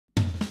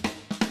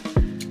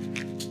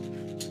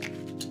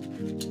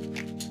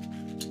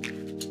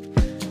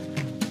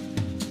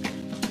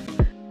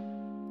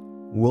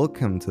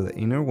Welcome to The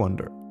Inner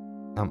Wonder.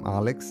 I'm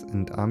Alex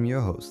and I'm your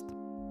host.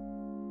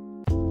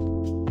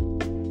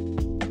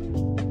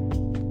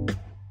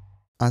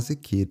 As a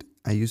kid,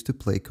 I used to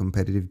play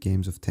competitive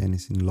games of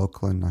tennis in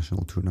local and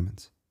national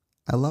tournaments.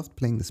 I loved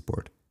playing the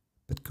sport,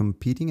 but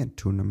competing at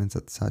tournaments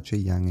at such a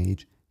young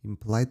age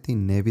implied the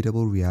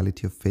inevitable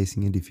reality of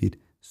facing a defeat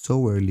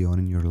so early on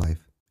in your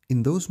life.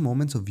 In those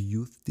moments of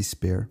youth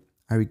despair,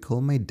 I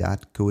recall my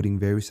dad quoting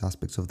various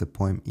aspects of the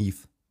poem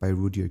Ep5 by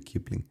Rudyard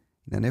Kipling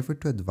in an effort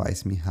to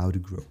advise me how to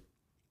grow.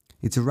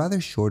 It's a rather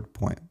short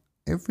poem.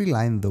 Every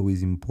line though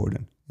is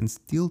important and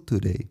still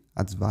today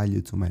adds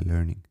value to my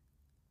learning.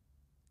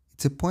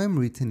 It's a poem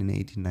written in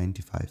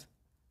 1895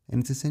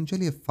 and it's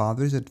essentially a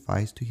father's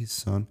advice to his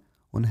son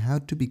on how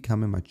to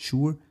become a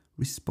mature,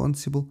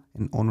 responsible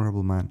and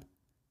honorable man.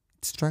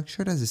 It's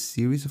structured as a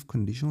series of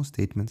conditional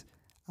statements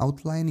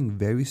outlining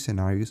various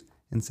scenarios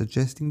and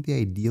suggesting the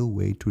ideal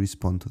way to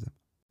respond to them.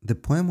 The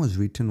poem was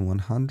written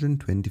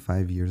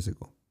 125 years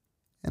ago,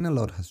 and a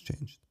lot has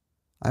changed.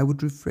 I would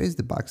rephrase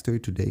the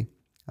backstory today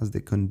as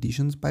the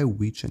conditions by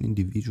which an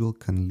individual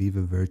can live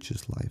a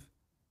virtuous life.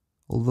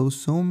 Although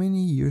so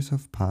many years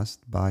have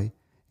passed by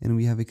and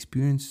we have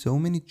experienced so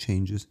many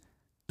changes,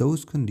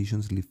 those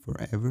conditions live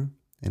forever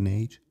and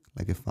age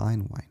like a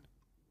fine wine.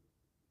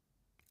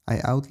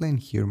 I outline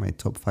here my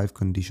top 5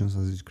 conditions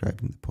as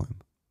described in the poem.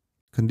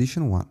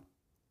 Condition 1.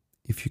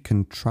 If you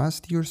can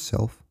trust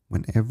yourself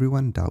when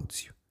everyone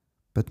doubts you,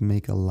 but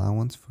make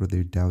allowance for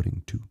their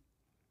doubting too.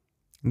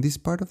 In this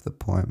part of the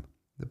poem,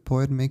 the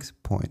poet makes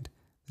a point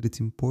that it's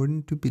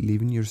important to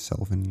believe in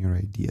yourself and your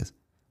ideas,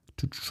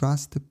 to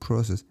trust the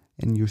process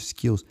and your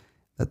skills,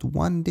 that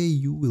one day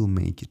you will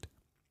make it.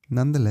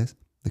 Nonetheless,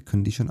 the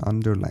condition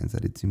underlines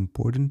that it's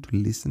important to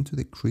listen to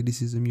the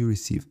criticism you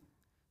receive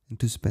and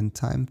to spend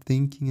time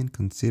thinking and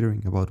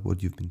considering about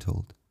what you've been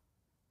told.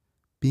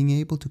 Being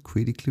able to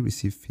critically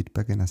receive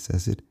feedback and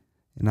assess it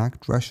and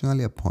act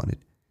rationally upon it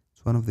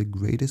is one of the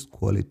greatest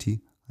qualities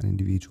an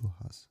individual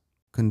has.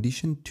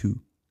 Condition 2.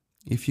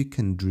 If you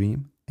can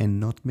dream and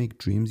not make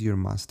dreams your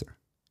master.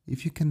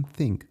 If you can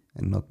think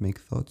and not make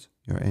thoughts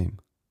your aim.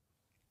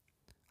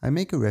 I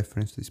make a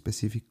reference to a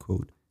specific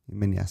quote in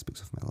many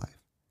aspects of my life.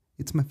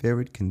 It's my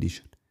favorite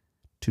condition.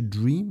 To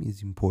dream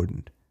is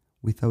important.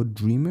 Without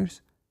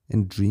dreamers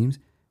and dreams,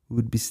 we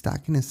would be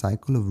stuck in a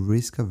cycle of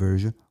risk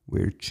aversion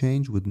where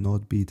change would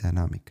not be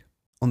dynamic.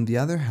 On the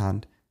other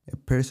hand, a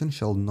person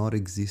shall not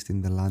exist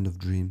in the land of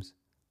dreams.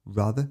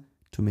 Rather,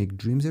 to make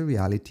dreams a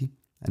reality,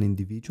 an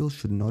individual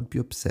should not be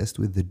obsessed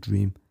with the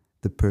dream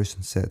the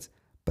person sets,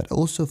 but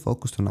also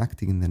focused on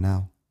acting in the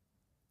now.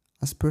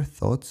 As per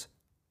thoughts,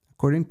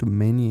 according to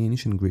many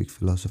ancient Greek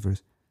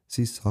philosophers,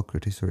 see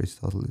Socrates or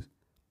Aristotle,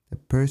 a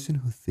person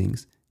who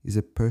thinks is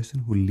a person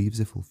who lives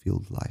a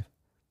fulfilled life.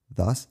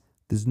 Thus,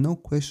 there's no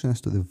question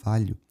as to the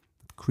value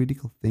that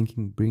critical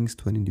thinking brings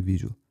to an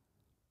individual,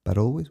 but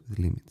always with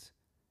limits,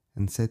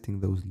 and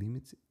setting those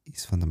limits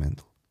is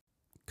fundamental.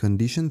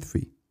 Condition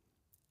 3.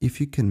 If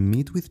you can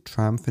meet with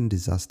triumph and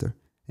disaster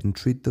and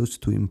treat those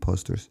two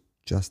impostors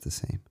just the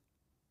same.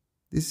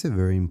 This is a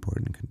very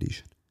important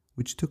condition,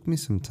 which took me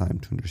some time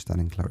to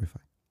understand and clarify.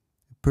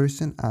 A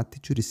person's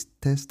attitude is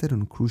tested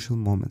on crucial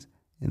moments,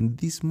 and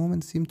these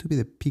moments seem to be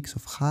the peaks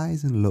of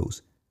highs and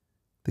lows.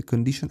 The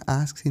condition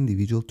asks the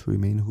individual to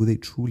remain who they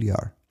truly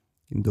are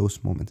in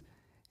those moments,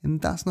 and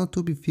thus not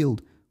to be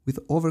filled with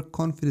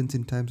overconfidence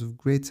in times of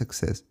great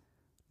success,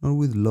 nor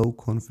with low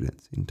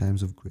confidence in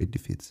times of great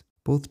defeats.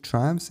 Both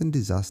triumphs and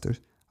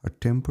disasters are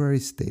temporary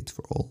states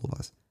for all of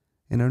us,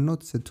 and are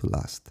not said to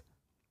last.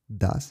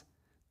 Thus,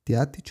 the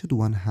attitude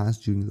one has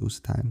during those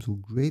times will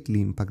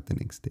greatly impact the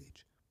next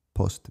stage,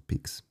 post the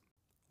peaks.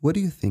 What do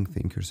you think,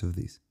 thinkers, of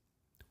this?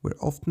 We're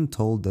often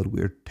told that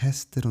we are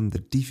tested on the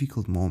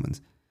difficult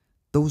moments.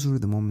 Those are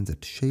the moments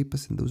that shape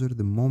us, and those are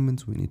the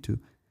moments we need to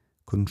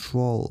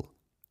control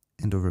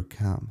and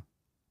overcome.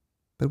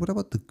 But what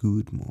about the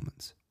good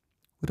moments?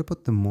 What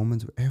about the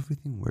moments where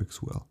everything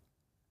works well?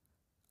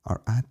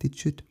 Our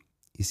attitude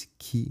is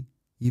key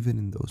even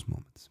in those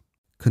moments.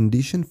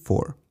 Condition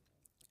 4.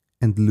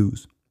 And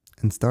lose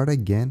and start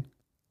again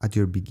at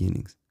your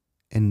beginnings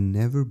and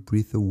never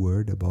breathe a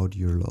word about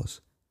your loss.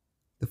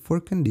 The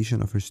 4th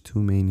condition offers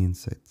 2 main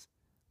insights.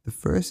 The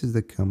first is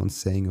the common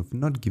saying of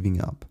not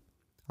giving up.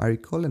 I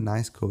recall a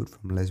nice quote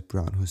from Les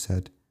Brown who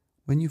said,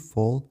 "When you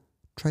fall,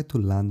 try to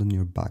land on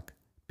your back,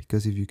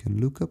 because if you can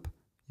look up,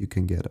 you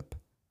can get up."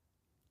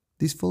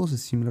 This follows a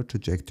similar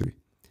trajectory,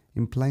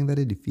 implying that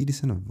a defeat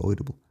is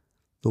unavoidable,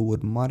 though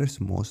what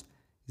matters most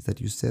is that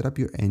you set up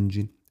your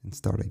engine and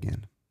start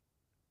again.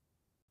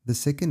 The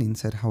second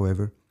insight,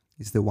 however,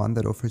 is the one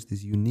that offers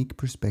this unique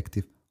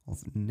perspective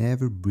of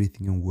never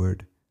breathing a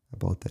word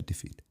about that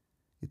defeat.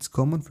 It's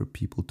common for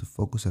people to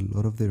focus a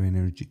lot of their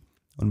energy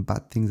on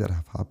bad things that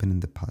have happened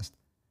in the past,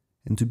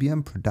 and to be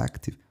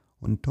unproductive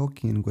on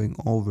talking and going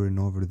over and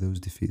over those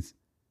defeats.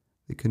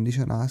 The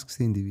condition asks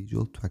the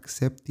individual to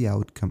accept the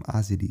outcome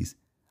as it is,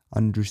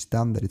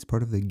 understand that it's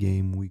part of the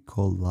game we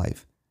call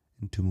life,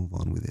 and to move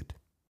on with it.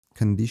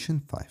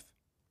 Condition 5.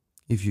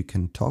 If you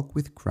can talk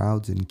with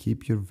crowds and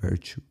keep your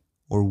virtue,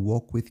 or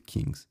walk with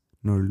kings,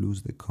 nor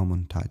lose the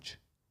common touch.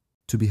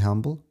 To be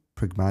humble,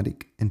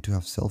 pragmatic, and to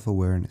have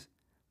self-awareness,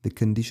 the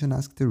condition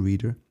asks the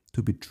reader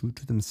to be true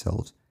to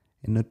themselves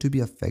and not to be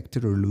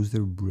affected or lose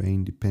their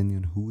brain depending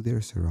on who they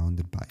are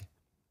surrounded by.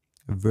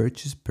 A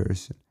virtuous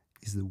person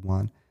is the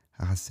one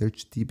who has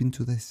searched deep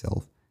into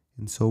thyself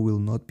and so will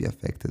not be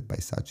affected by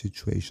such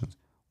situations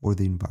or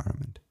the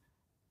environment.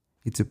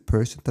 It's a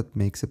person that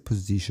makes a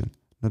position,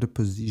 not a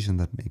position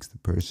that makes the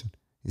person,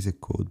 is a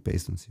quote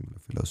based on similar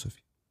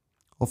philosophy.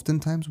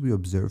 Oftentimes we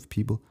observe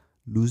people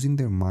losing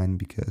their mind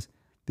because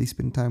they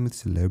spend time with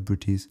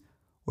celebrities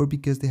or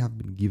because they have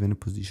been given a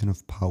position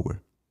of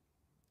power.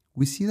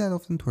 We see that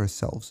often to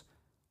ourselves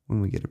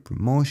when we get a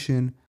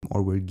promotion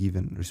or we're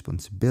given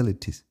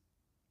responsibilities.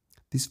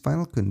 This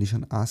final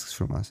condition asks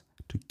from us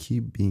to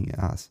keep being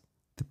us,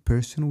 the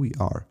person we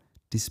are,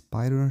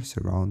 despite our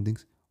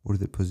surroundings or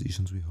the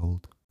positions we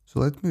hold. So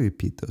let me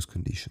repeat those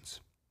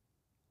conditions.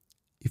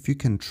 If you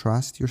can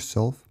trust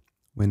yourself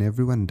when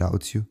everyone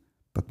doubts you,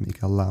 but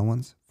make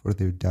allowance for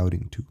their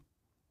doubting too.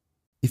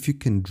 If you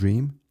can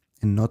dream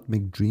and not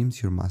make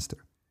dreams your master.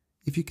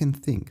 If you can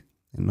think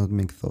and not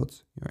make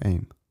thoughts your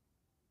aim.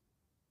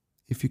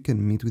 If you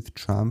can meet with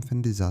triumph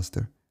and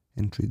disaster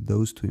and treat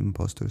those two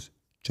impostors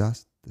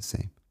just the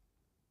same.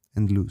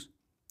 And lose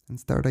and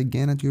start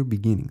again at your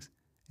beginnings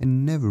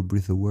and never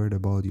breathe a word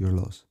about your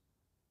loss.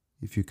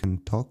 If you can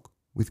talk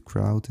with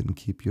crowds and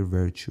keep your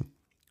virtue,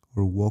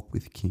 or walk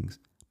with kings,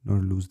 nor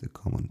lose the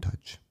common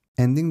touch.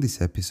 Ending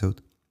this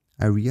episode,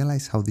 I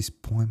realize how this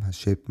poem has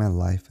shaped my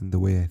life and the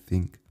way I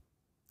think.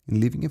 In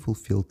living a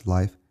fulfilled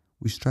life,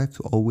 we strive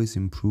to always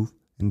improve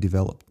and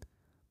develop,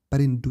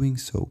 but in doing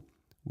so,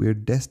 we are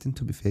destined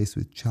to be faced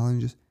with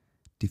challenges,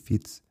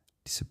 defeats,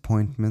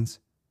 disappointments,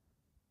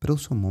 but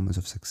also moments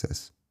of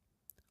success.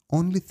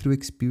 Only through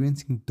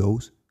experiencing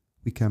those,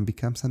 we can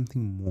become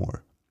something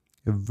more,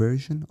 a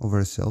version of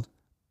ourselves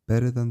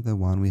better than the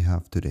one we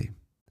have today.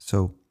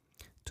 So,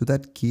 to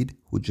that kid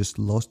who just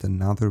lost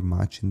another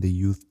match in the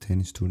youth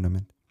tennis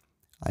tournament,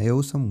 I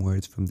owe some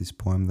words from this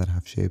poem that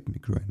have shaped me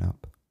growing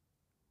up.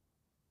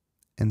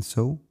 And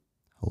so,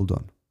 hold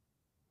on.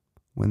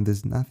 When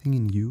there's nothing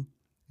in you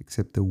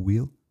except the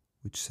will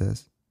which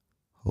says,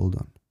 hold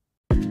on.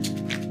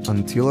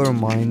 Until our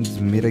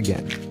minds meet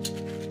again,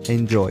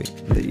 enjoy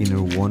the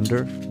inner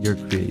wonder you're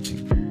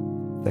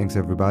creating. Thanks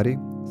everybody.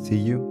 See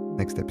you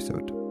next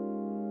episode.